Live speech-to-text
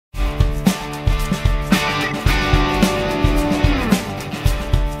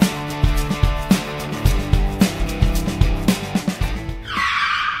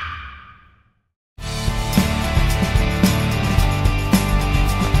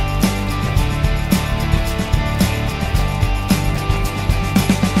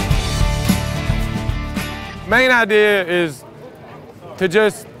Main idea is to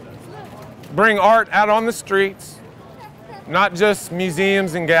just bring art out on the streets, not just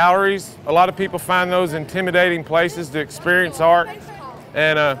museums and galleries. A lot of people find those intimidating places to experience art.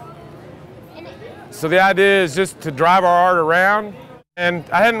 And so the idea is just to drive our art around. And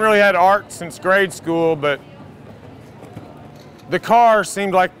I hadn't really had art since grade school, but the car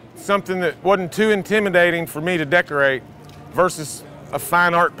seemed like something that wasn't too intimidating for me to decorate versus a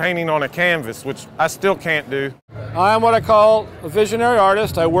fine art painting on a canvas, which I still can't do. I am what I call a visionary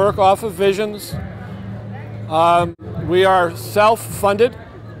artist. I work off of visions. We are self-funded.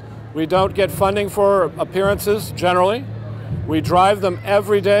 We don't get funding for appearances generally. We drive them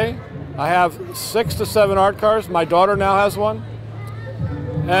every day. I have 6 to 7 art cars. My daughter now has one.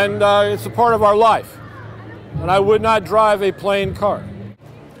 And it's a part of our life. And I would not drive a plain car.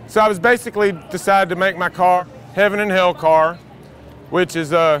 So I was basically decided to make my car Heaven and Hell car, which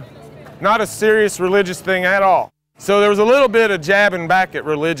is not a serious religious thing at all. So there was a little bit of jabbing back at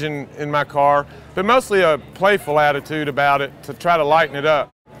religion in my car, but mostly a playful attitude about it to try to lighten it up.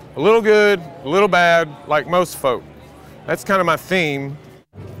 A little good, a little bad, like most folk. That's kind of my theme.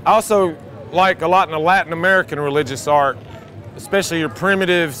 I also like a lot in the Latin American religious art, especially your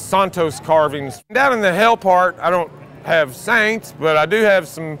primitive Santos carvings. Down in the hell part, I don't have saints, but I do have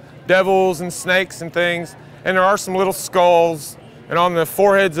some devils and snakes and things, and there are some little skulls, and on the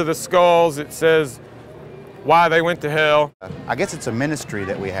foreheads of the skulls it says why they went to hell. I guess it's a ministry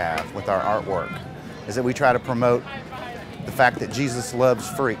that we have with our artwork, is that we try to promote the fact that Jesus loves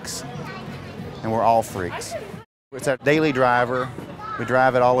freaks, and we're all freaks. It's our daily driver. We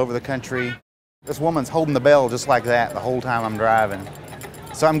drive it all over the country. This woman's holding the bell just like that the whole time I'm driving.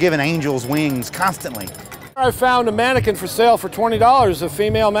 So I'm giving angels wings constantly. I found a mannequin for sale for $20, a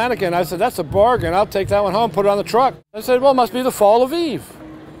female mannequin. I said, that's a bargain. I'll take that one home, put it on the truck. I said, well, it must be the fall of Eve.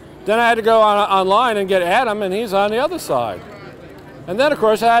 Then I had to go online and get Adam, and he's on the other side. And then, of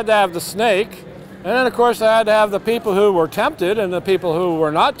course, I had to have the snake. And then, of course, I had to have the people who were tempted and the people who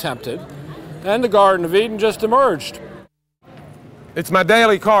were not tempted. And the Garden of Eden just emerged. It's my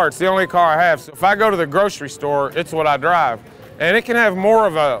daily car. It's the only car I have. So if I go to the grocery store, it's what I drive. And it can have more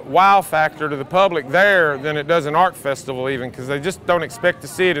of a wow factor to the public there than it does an art festival even, because they just don't expect to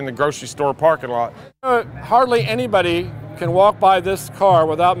see it in the grocery store parking lot. Hardly anybody can walk by this car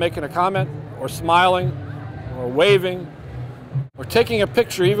without making a comment or smiling or waving or taking a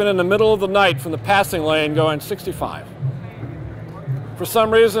picture even in the middle of the night from the passing lane going 65. For some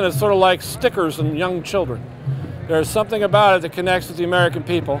reason, it's sort of like stickers in young children. There's something about it that connects with the American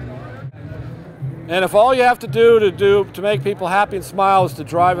people. And if all you have to do to make people happy and smile is to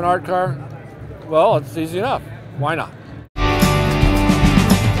drive an art car, well, it's easy enough. Why not?